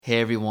Hey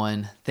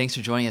everyone, thanks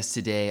for joining us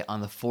today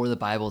on the For the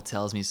Bible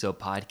Tells Me So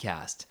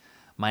podcast.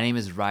 My name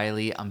is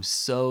Riley. I'm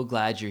so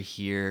glad you're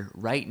here.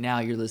 Right now,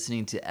 you're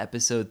listening to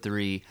episode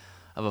 3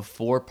 of a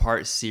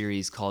 4-part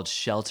series called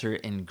Shelter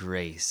in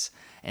Grace.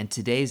 And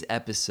today's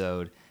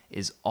episode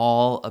is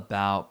all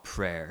about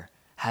prayer.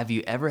 Have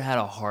you ever had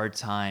a hard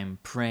time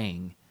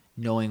praying,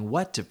 knowing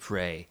what to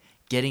pray,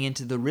 getting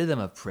into the rhythm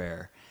of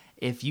prayer?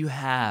 If you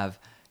have,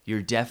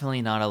 you're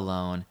definitely not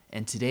alone,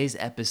 and today's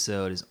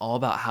episode is all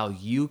about how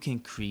you can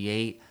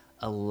create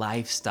a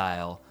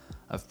lifestyle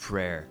of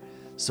prayer.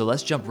 So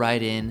let's jump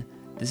right in.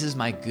 This is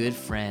my good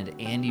friend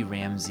Andy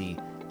Ramsey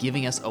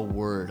giving us a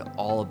word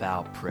all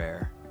about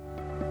prayer.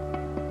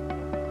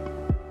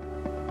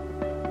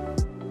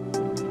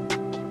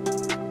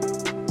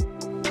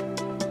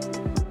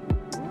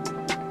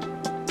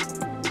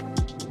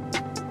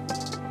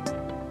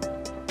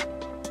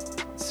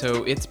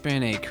 So it's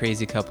been a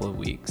crazy couple of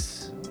weeks.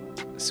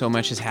 So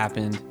much has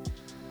happened.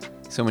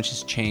 So much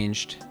has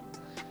changed.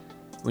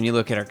 When you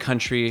look at our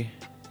country,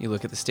 you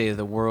look at the state of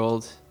the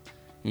world,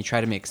 and you try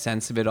to make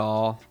sense of it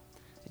all,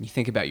 and you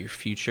think about your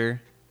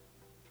future,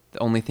 the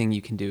only thing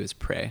you can do is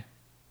pray.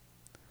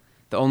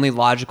 The only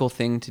logical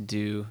thing to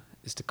do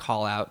is to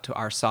call out to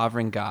our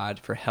sovereign God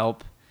for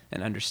help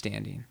and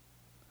understanding.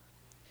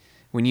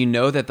 When you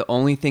know that the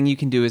only thing you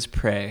can do is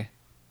pray,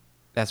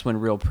 that's when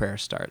real prayer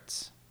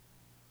starts.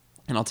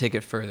 And I'll take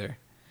it further.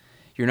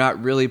 You're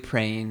not really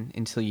praying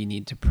until you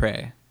need to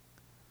pray.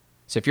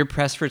 So if you're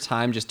pressed for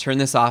time, just turn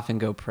this off and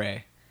go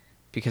pray,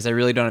 because I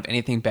really don't have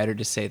anything better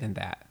to say than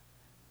that.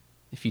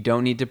 If you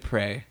don't need to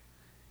pray,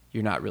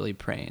 you're not really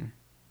praying.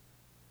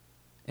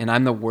 And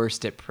I'm the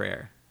worst at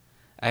prayer.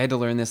 I had to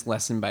learn this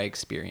lesson by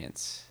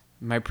experience.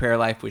 My prayer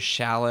life was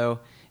shallow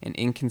and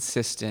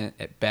inconsistent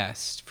at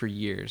best for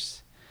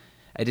years.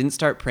 I didn't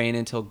start praying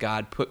until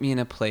God put me in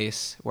a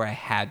place where I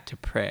had to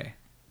pray.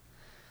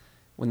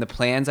 When the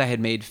plans I had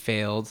made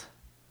failed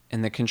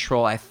and the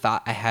control I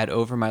thought I had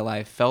over my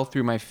life fell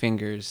through my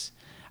fingers,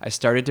 I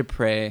started to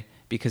pray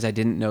because I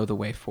didn't know the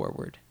way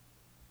forward.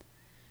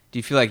 Do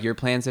you feel like your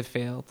plans have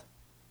failed?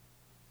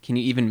 Can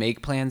you even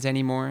make plans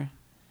anymore?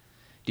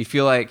 Do you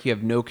feel like you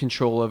have no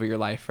control over your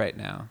life right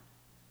now?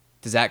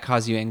 Does that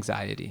cause you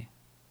anxiety?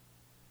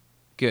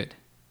 Good.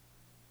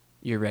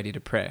 You're ready to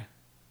pray.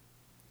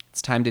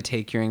 It's time to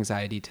take your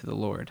anxiety to the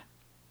Lord.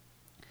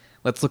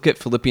 Let's look at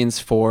Philippians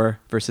 4,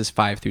 verses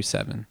 5 through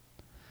 7.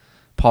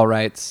 Paul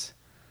writes,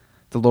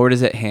 "The Lord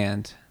is at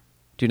hand.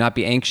 Do not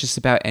be anxious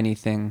about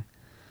anything,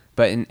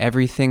 but in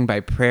everything by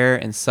prayer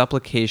and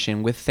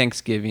supplication with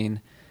thanksgiving,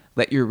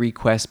 let your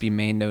requests be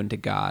made known to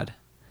God.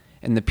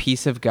 And the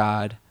peace of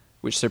God,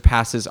 which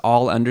surpasses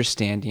all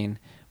understanding,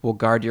 will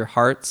guard your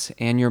hearts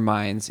and your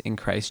minds in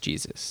Christ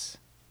Jesus."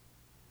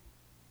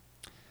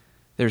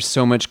 There's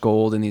so much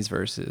gold in these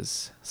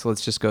verses, so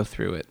let's just go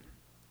through it.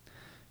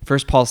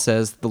 First, Paul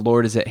says, the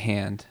Lord is at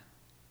hand.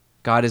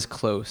 God is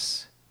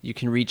close. You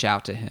can reach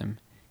out to him.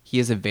 He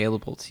is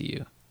available to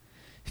you.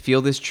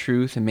 Feel this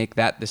truth and make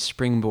that the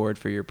springboard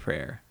for your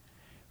prayer.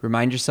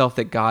 Remind yourself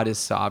that God is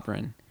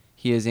sovereign.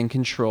 He is in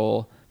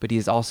control, but he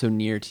is also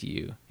near to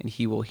you, and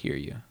he will hear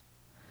you.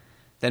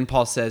 Then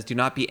Paul says, do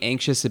not be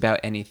anxious about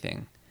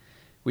anything,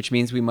 which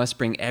means we must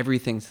bring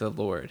everything to the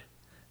Lord.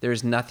 There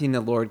is nothing the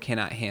Lord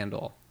cannot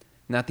handle,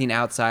 nothing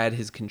outside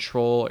his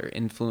control or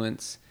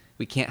influence.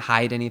 We can't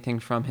hide anything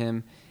from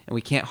him, and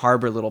we can't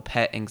harbor little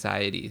pet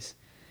anxieties.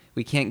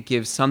 We can't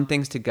give some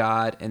things to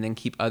God and then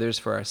keep others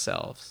for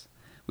ourselves.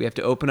 We have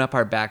to open up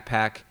our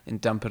backpack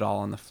and dump it all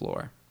on the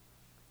floor.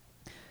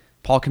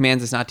 Paul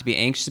commands us not to be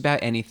anxious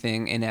about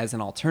anything, and as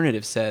an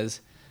alternative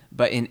says,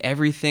 but in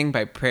everything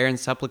by prayer and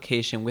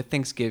supplication with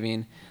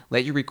thanksgiving,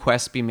 let your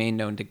requests be made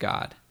known to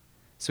God.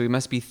 So we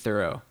must be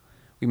thorough.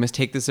 We must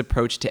take this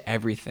approach to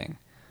everything.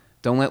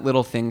 Don't let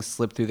little things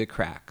slip through the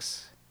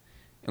cracks.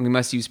 And we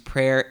must use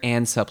prayer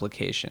and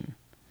supplication.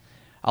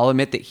 I'll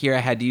admit that here I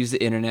had to use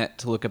the internet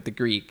to look up the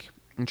Greek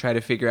and try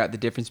to figure out the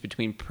difference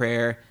between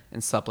prayer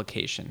and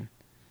supplication.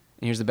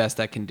 And here's the best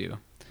I can do.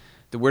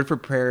 The word for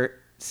prayer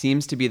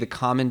seems to be the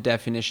common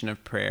definition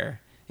of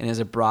prayer and is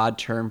a broad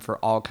term for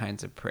all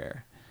kinds of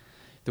prayer.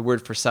 The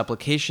word for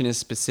supplication is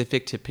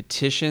specific to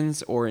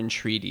petitions or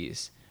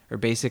entreaties, or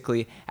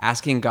basically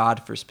asking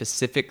God for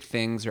specific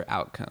things or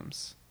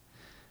outcomes.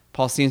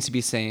 Paul seems to be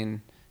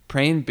saying,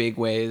 pray in big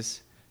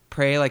ways,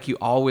 pray like you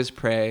always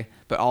pray,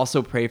 but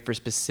also pray for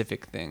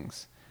specific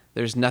things.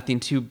 There's nothing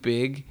too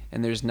big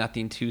and there's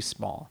nothing too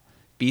small.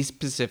 Be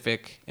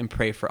specific and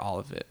pray for all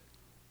of it.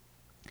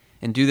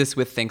 And do this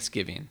with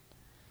thanksgiving.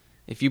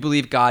 If you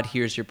believe God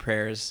hears your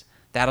prayers,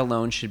 that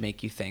alone should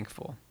make you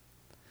thankful.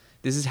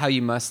 This is how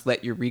you must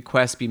let your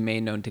requests be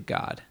made known to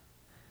God.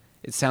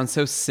 It sounds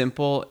so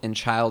simple and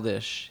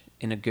childish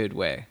in a good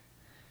way.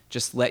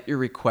 Just let your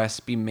requests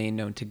be made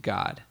known to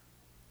God.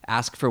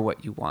 Ask for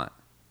what you want.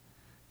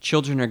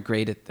 Children are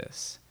great at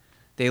this.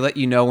 They let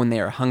you know when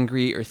they are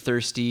hungry or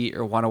thirsty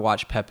or want to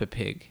watch Peppa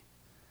Pig.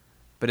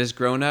 But as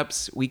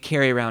grown-ups, we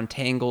carry around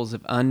tangles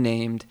of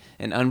unnamed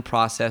and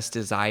unprocessed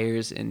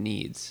desires and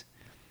needs.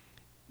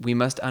 We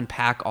must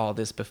unpack all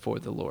this before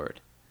the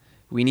Lord.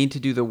 We need to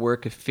do the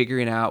work of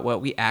figuring out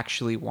what we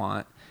actually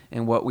want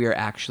and what we are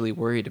actually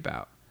worried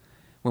about.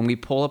 When we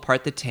pull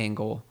apart the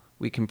tangle,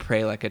 we can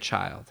pray like a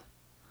child.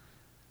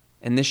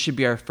 And this should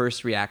be our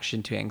first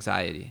reaction to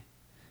anxiety.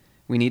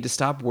 We need to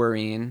stop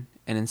worrying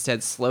and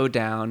instead slow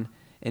down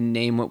and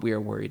name what we are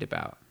worried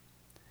about.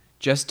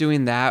 Just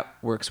doing that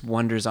works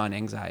wonders on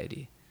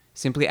anxiety.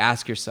 Simply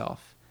ask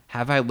yourself,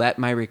 have I let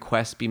my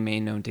request be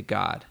made known to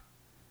God?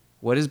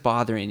 What is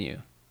bothering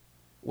you?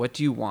 What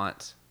do you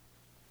want?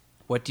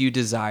 What do you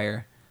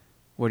desire?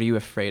 What are you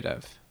afraid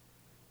of?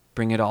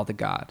 Bring it all to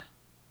God.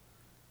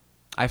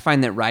 I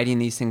find that writing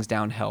these things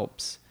down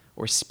helps,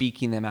 or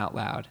speaking them out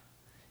loud.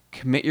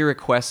 Commit your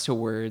requests to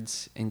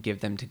words and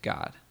give them to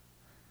God.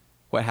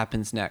 What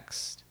happens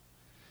next?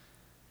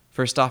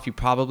 First off, you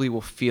probably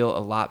will feel a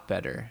lot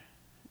better.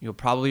 You'll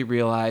probably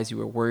realize you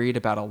were worried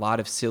about a lot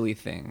of silly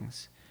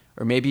things,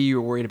 or maybe you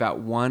were worried about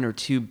one or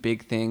two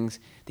big things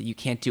that you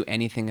can't do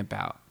anything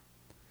about.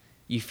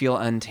 You feel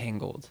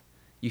untangled.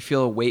 You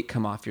feel a weight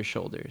come off your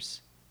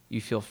shoulders.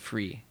 You feel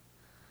free.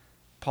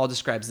 Paul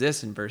describes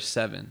this in verse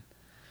 7.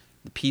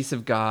 The peace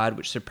of God,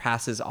 which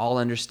surpasses all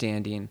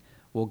understanding,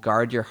 will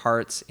guard your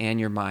hearts and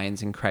your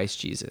minds in Christ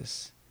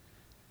Jesus.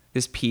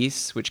 This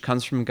peace, which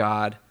comes from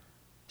God,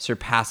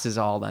 surpasses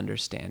all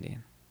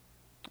understanding.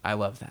 I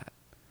love that.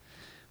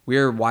 We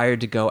are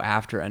wired to go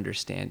after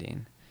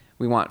understanding.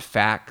 We want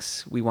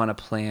facts. We want a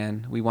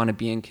plan. We want to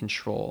be in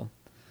control.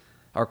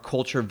 Our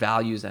culture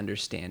values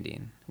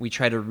understanding. We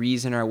try to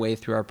reason our way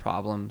through our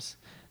problems.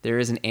 There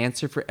is an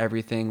answer for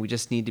everything. We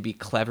just need to be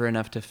clever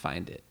enough to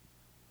find it.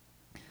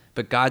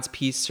 But God's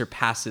peace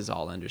surpasses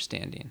all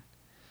understanding.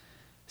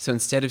 So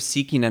instead of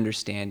seeking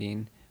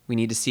understanding, we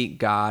need to seek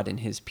God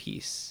and his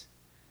peace.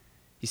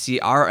 You see,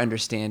 our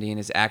understanding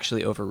is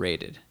actually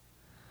overrated.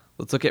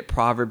 Let's look at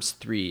Proverbs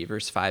 3,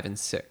 verse 5 and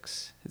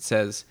 6. It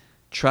says,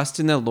 "Trust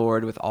in the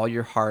Lord with all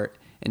your heart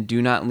and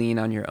do not lean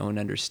on your own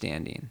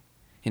understanding.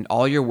 In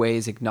all your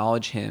ways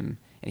acknowledge him,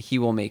 and he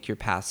will make your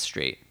paths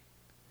straight."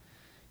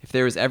 If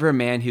there was ever a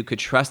man who could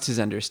trust his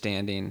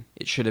understanding,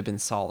 it should have been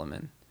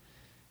Solomon.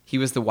 He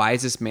was the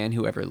wisest man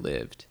who ever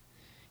lived.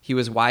 He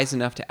was wise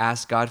enough to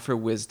ask God for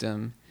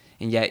wisdom,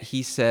 and yet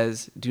he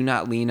says, do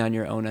not lean on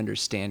your own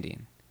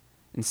understanding.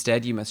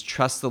 Instead, you must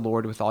trust the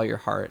Lord with all your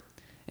heart,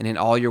 and in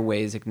all your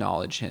ways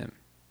acknowledge him.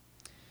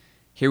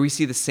 Here we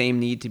see the same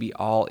need to be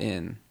all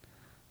in.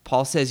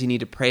 Paul says you need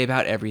to pray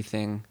about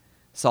everything.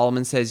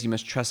 Solomon says you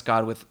must trust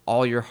God with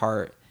all your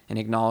heart and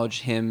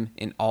acknowledge him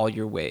in all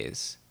your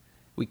ways.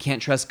 We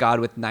can't trust God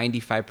with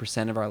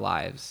 95% of our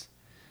lives.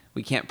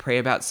 We can't pray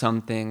about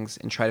some things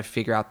and try to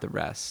figure out the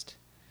rest.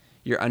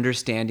 Your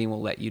understanding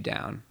will let you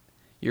down.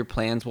 Your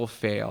plans will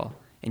fail,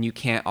 and you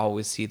can't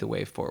always see the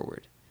way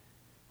forward.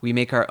 We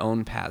make our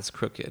own paths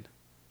crooked.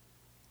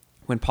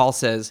 When Paul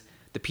says,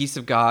 the peace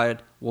of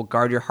God will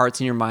guard your hearts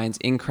and your minds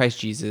in Christ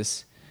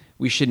Jesus,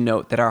 we should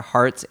note that our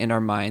hearts and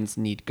our minds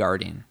need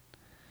guarding.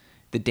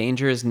 The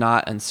danger is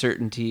not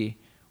uncertainty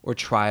or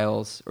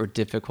trials or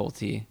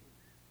difficulty.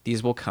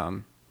 These will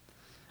come.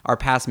 Our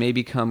paths may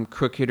become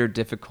crooked or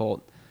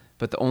difficult,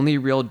 but the only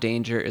real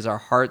danger is our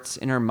hearts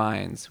and our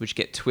minds, which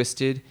get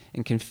twisted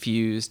and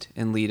confused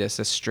and lead us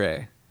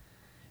astray.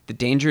 The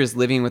danger is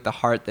living with a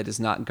heart that is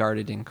not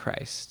guarded in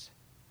Christ.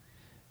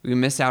 We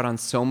miss out on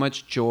so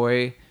much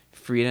joy,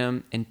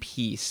 freedom, and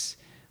peace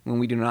when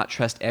we do not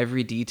trust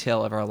every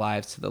detail of our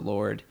lives to the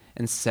Lord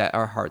and set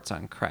our hearts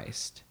on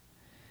Christ.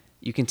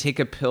 You can take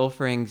a pill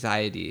for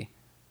anxiety,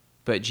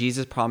 but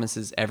Jesus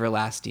promises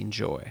everlasting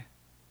joy.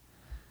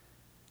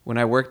 When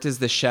I worked as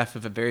the chef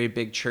of a very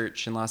big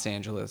church in Los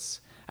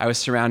Angeles, I was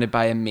surrounded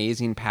by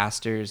amazing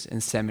pastors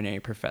and seminary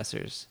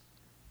professors.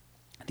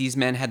 These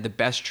men had the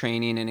best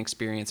training and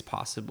experience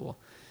possible.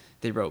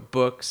 They wrote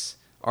books,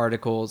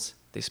 articles,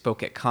 they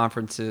spoke at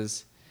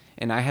conferences,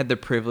 and I had the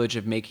privilege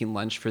of making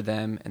lunch for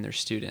them and their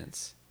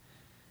students.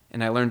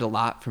 And I learned a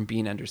lot from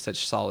being under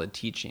such solid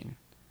teaching.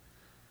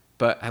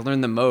 But I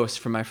learned the most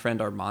from my friend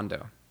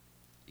Armando.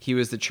 He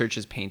was the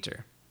church's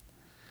painter.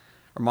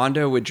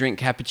 Armando would drink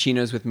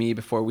cappuccinos with me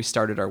before we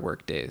started our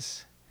work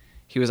days.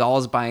 He was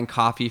always buying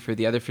coffee for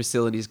the other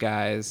facilities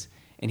guys,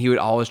 and he would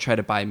always try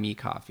to buy me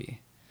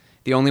coffee.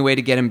 The only way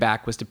to get him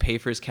back was to pay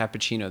for his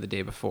cappuccino the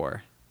day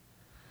before.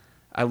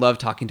 I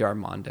loved talking to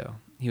Armando.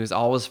 He was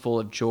always full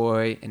of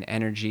joy and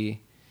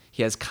energy.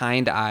 He has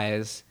kind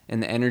eyes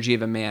and the energy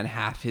of a man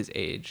half his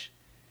age.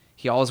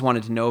 He always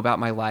wanted to know about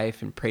my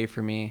life and pray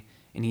for me,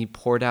 and he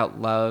poured out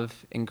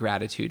love and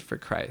gratitude for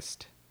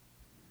Christ.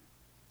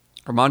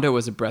 Armando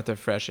was a breath of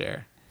fresh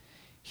air.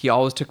 He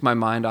always took my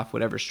mind off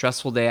whatever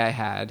stressful day I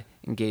had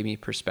and gave me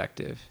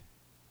perspective.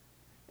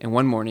 And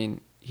one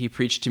morning, he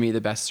preached to me the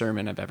best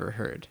sermon I've ever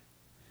heard.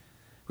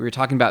 We were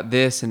talking about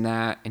this and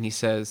that, and he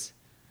says,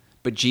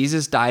 "But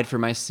Jesus died for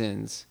my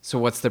sins, so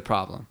what's the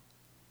problem?"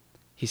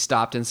 He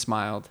stopped and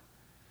smiled.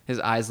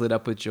 His eyes lit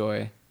up with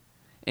joy.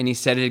 And he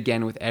said it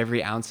again with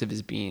every ounce of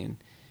his being.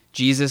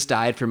 "Jesus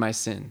died for my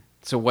sin,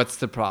 so what's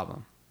the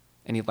problem?"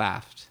 And he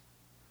laughed.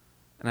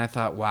 And I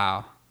thought,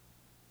 wow,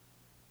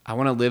 I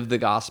want to live the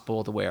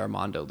gospel the way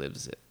Armando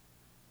lives it.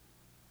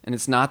 And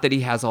it's not that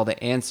he has all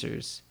the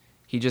answers.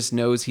 He just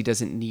knows he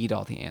doesn't need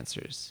all the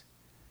answers.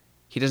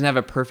 He doesn't have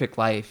a perfect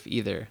life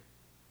either.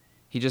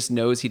 He just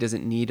knows he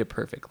doesn't need a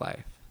perfect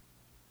life.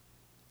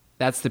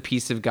 That's the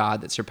peace of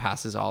God that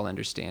surpasses all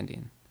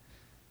understanding.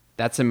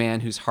 That's a man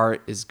whose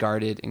heart is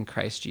guarded in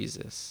Christ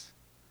Jesus.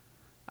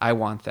 I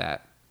want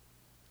that.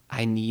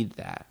 I need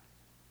that.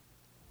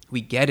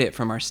 We get it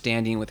from our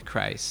standing with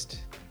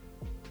Christ.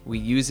 We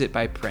use it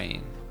by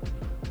praying.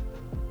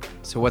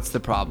 So what's the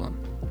problem?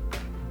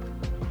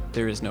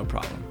 There is no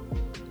problem.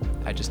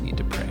 I just need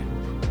to pray.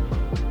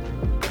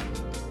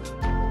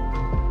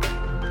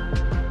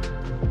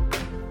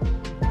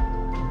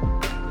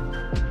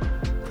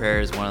 Prayer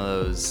is one of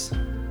those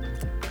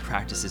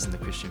practices in the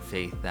Christian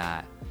faith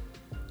that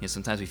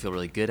sometimes we feel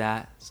really good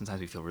at, sometimes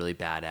we feel really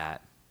bad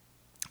at.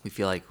 We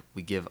feel like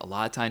we give a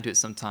lot of time to it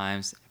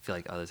sometimes. I feel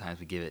like other times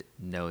we give it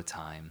no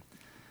time.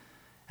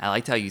 And I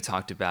liked how you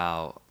talked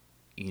about,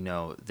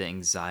 the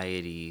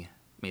anxiety,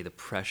 maybe the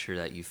pressure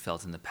that you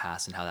felt in the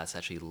past and how that's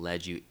actually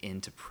led you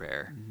into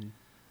prayer. Mm-hmm.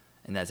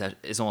 And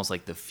it's almost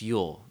like the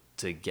fuel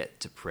to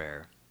get to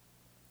prayer.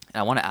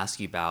 And I want to ask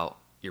you about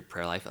your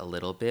prayer life a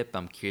little bit, but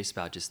I'm curious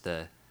about just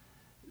the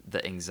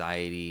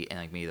anxiety and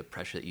like maybe the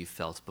pressure that you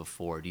felt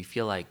before. Do you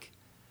feel like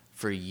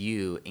for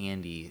you,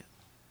 Andy,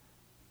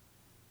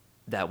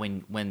 that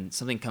when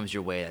something comes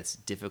your way that's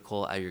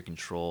difficult, out of your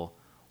control,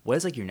 what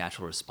is like your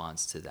natural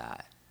response to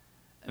that?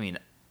 I mean,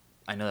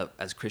 I know that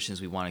as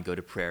Christians we want to go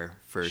to prayer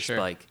first, Sure.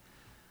 but like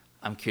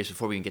I'm curious,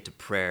 before we can get to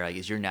prayer, like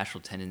is your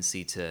natural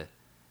tendency to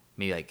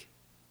maybe like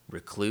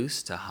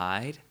recluse, to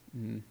hide?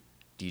 Mm-hmm.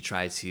 Do you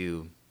try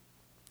to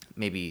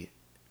maybe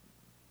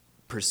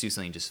pursue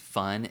something just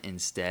fun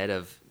instead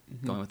of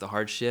going with the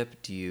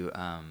hardship? Do you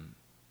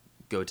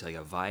go to like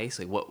a vice?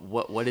 Like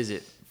what is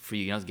it for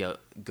you? You don't have to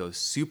go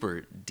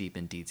super deep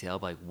in detail,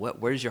 but like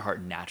where does your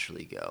heart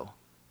naturally go?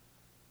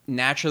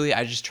 Naturally,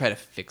 I just try to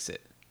fix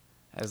it.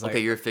 Okay,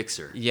 you're a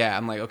fixer. Yeah,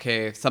 I'm like,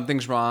 okay, if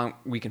something's wrong,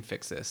 we can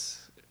fix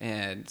this.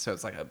 And so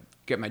it's like I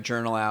get my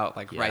journal out,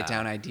 write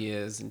down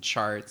ideas and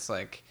charts.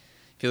 Like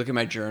if you look at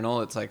my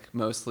journal, it's like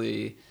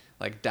mostly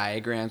like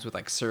diagrams with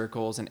like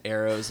circles and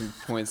arrows and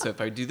points. So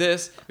if I do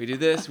this, we do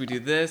this, we do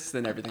this,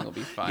 then everything will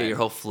be fine. Yeah, your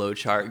whole flow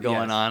chart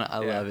going on. I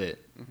love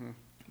it. Mm-hmm.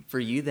 For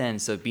you then,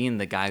 so being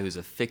the guy who's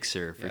a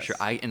fixer, for Yes. sure,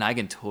 I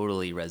can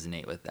totally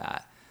resonate with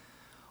that.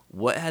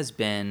 What has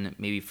been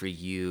maybe for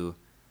you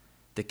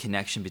the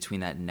connection between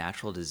that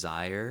natural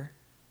desire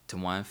to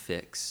want to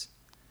fix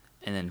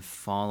and then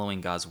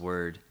following God's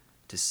word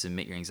to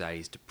submit your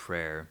anxieties to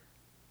prayer?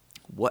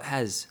 What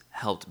has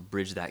helped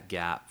bridge that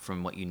gap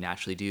from what you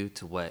naturally do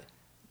to what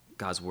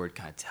God's word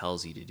kind of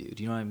tells you to do?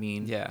 Do you know what I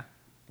mean? Yeah.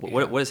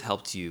 What has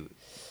helped you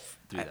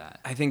through that?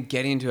 I think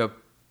getting to a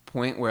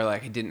point where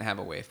like I didn't have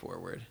a way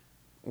forward,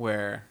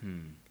 where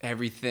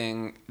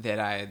everything that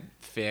I had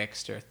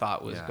fixed or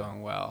thought was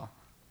going well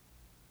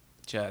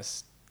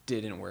just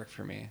didn't work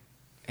for me.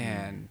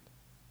 And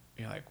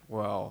you're like,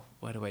 well,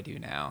 what do I do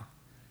now?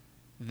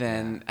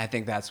 Then I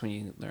think that's when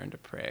you learn to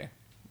pray.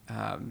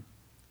 And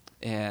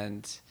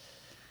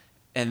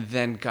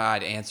then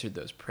God answered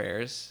those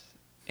prayers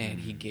and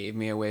he gave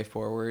me a way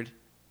forward.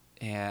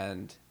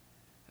 And,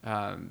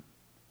 I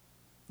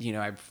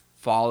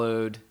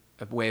followed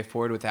a way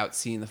forward without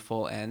seeing the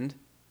full end.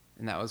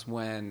 And that was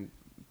when,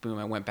 boom,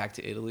 I went back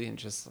to Italy and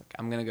just like,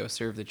 I'm going to go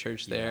serve the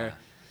church there.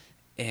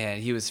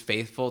 And he was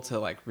faithful to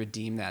like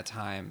redeem that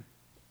time.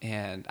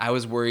 And I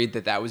was worried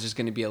that was just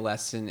going to be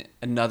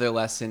another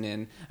lesson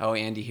in, oh,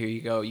 Andy, here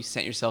you go. You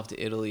sent yourself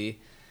to Italy,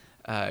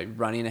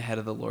 running ahead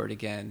of the Lord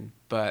again.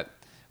 But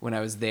when I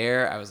was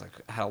there, I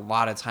had a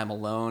lot of time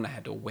alone. I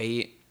had to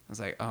wait. I was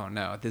like, oh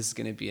no, this is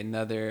going to be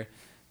another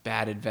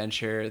bad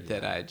adventure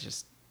that I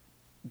just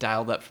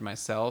dialed up for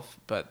myself.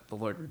 But the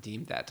Lord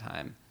redeemed that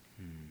time.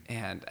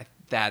 And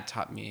that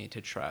taught me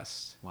to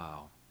trust.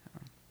 Wow.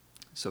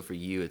 So for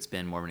you, it's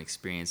been more of an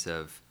experience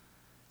of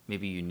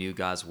maybe you knew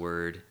God's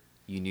word,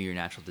 you knew your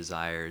natural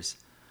desires,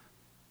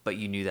 but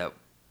you knew that,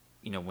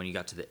 when you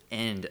got to the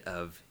end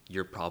of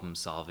your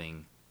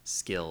problem-solving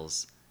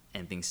skills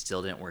and things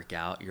still didn't work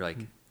out, you're like,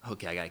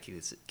 okay, I got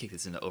to kick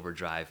this into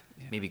overdrive.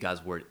 Yeah. Maybe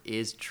God's word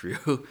is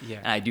true,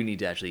 and I do need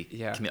to actually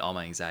commit all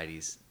my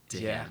anxieties to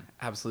Him. Yeah,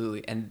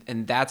 absolutely.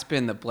 And that's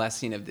been the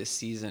blessing of this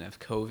season of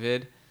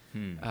COVID,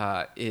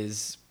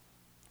 is,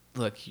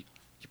 look,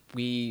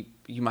 you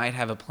might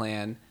have a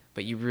plan,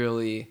 but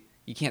you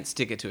can't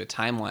stick it to a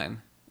timeline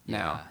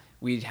now.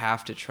 We'd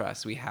have to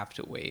trust. We have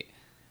to wait.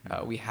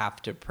 We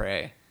have to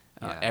pray.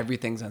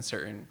 Everything's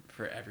uncertain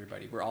for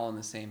everybody. We're all in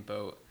the same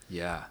boat.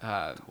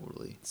 Yeah,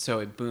 totally. So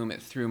it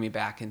threw me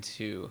back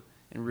into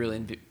and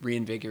really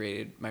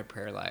reinvigorated my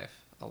prayer life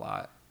a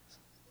lot.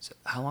 So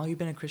how long have you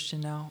been a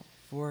Christian now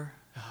for?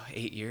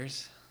 8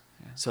 years.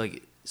 Yeah.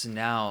 So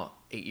now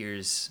 8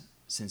 years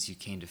since you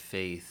came to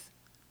faith,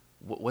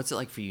 what's it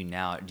like for you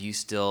now? Do you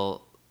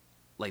still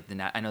like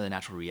I know the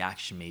natural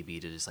reaction may be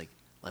to just like,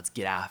 let's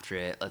get after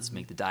it. Let's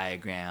make the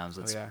diagrams.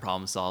 Let's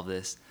problem solve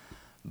this.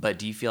 But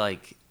do you feel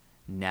like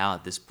now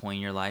at this point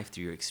in your life,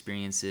 through your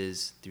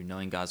experiences, through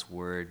knowing God's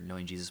word,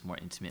 knowing Jesus more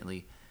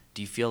intimately,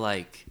 do you feel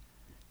like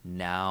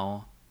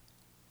now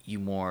you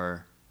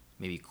more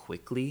maybe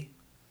quickly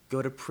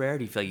go to prayer?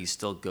 Do you feel like you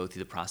still go through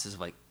the process of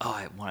like, oh,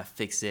 I want to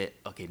fix it.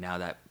 Okay,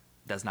 now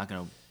that's not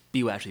going to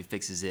be what actually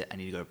fixes it. I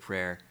need to go to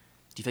prayer.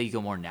 Do you feel like you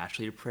go more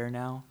naturally to prayer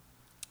now?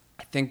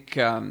 I think,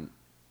 no,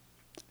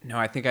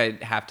 I think I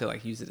have to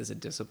like use it as a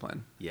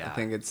discipline. Yeah. I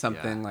think it's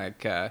something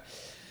like,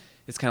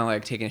 it's kind of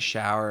like taking a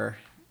shower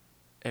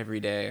every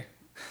day.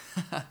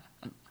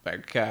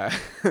 Like,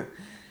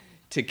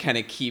 to kind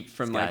of keep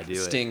from like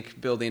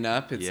stink building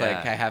up. It's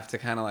like I have to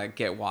kind of like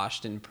get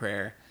washed in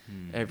prayer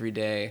every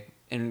day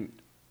and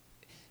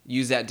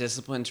use that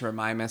discipline to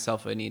remind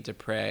myself I need to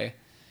pray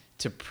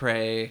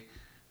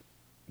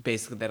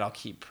basically that I'll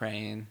keep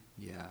praying.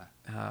 Yeah.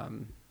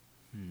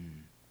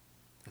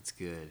 That's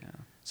good. Yeah.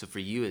 So for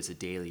you, it's a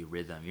daily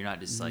rhythm. You're not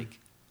just like,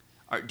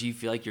 do you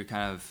feel like you're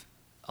kind of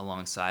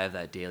alongside of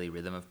that daily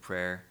rhythm of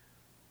prayer,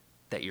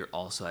 that you're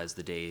also, as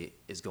the day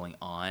is going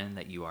on,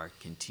 that you are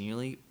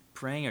continually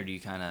praying, or do you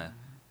kind of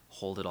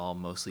hold it all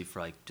mostly for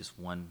like just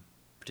one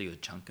particular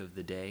chunk of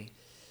the day?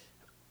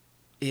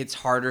 It's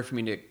harder for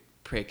me to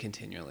pray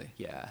continually.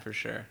 Yeah, for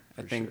sure.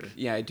 I think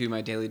I do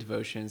my daily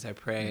devotions. I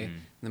pray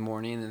in the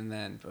morning, and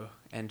then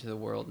end to the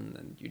world, and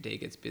then your day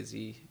gets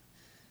busy.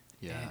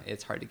 Yeah,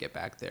 it's hard to get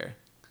back there.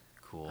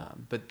 Cool.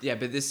 But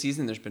this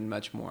season there's been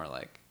much more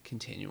like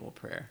continual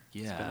prayer.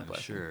 Yeah, I'm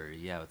sure.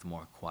 Yeah, with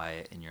more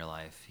quiet in your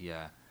life.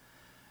 Yeah.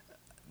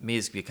 Maybe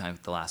this could be kind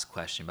of the last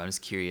question, but I'm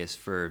just curious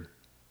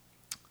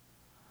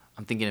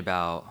I'm thinking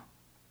about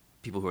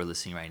people who are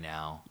listening right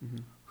now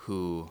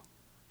who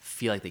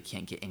feel like they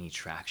can't get any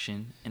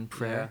traction in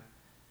prayer.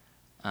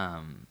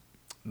 Yeah.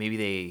 Maybe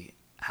they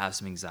have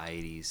some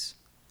anxieties.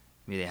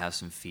 Maybe they have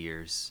some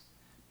fears.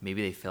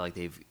 Maybe they feel like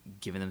they've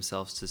given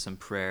themselves to some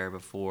prayer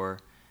before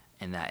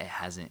and that it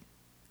hasn't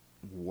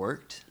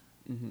worked.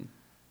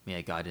 Maybe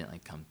like God didn't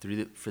like come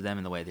through for them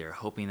in the way they were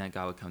hoping that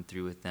God would come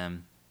through with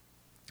them.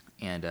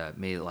 And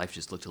maybe life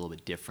just looked a little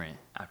bit different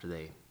after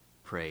they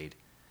prayed.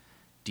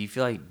 Do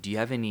you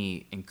have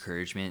any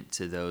encouragement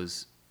to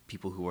those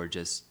people who are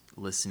just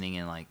listening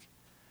and like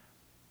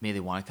maybe they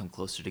want to come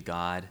closer to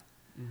God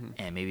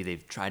and maybe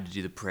they've tried to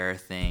do the prayer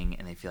thing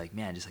and they feel like,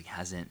 man, it just like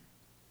hasn't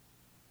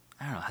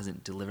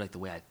delivered like the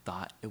way I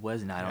thought it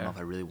was, and I don't know if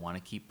I really want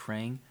to keep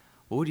praying.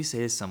 What would you say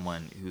to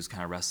someone who's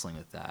kind of wrestling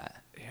with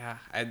that? Yeah,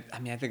 I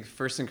mean, I think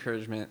first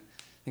encouragement,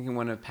 I think in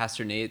one of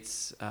Pastor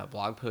Nate's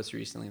blog posts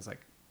recently, is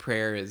like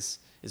prayer is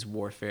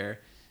warfare,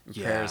 and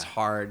prayer is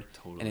hard,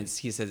 and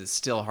he says it's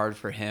still hard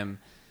for him.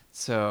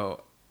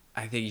 So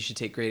I think you should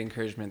take great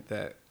encouragement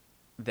that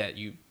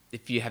you,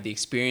 if you have the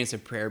experience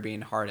of prayer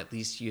being hard, at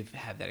least you've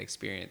had that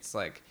experience.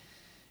 Like,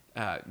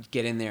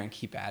 get in there and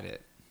keep at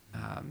it.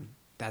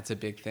 That's a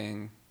big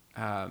thing.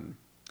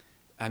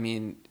 I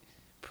mean,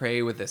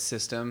 pray with a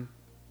system.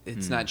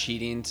 It's not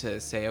cheating to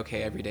say,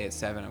 okay, every day at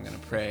 7 I'm going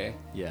to pray,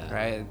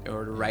 right?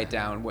 Or to write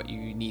down what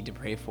you need to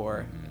pray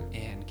for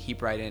and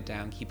keep writing it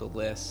down, keep a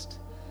list.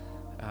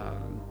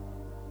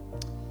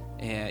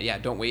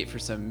 And don't wait for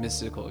some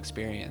mystical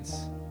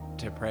experience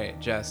to pray.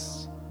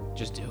 Just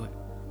do it.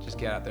 Just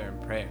get out there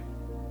and pray.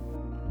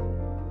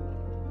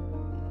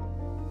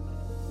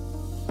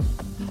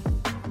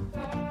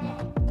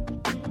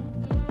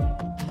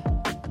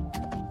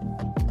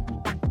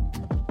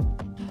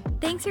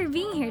 Thanks for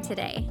being here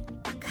today.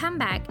 Come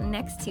back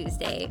next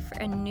Tuesday for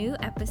a new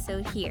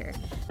episode here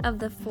of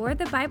the For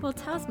the Bible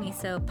Tells Me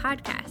So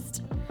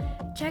podcast.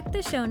 Check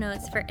the show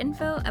notes for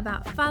info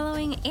about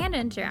following and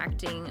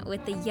interacting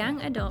with the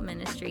young adult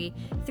ministry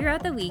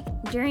throughout the week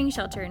during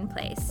Shelter in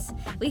Place.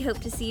 We hope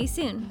to see you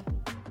soon.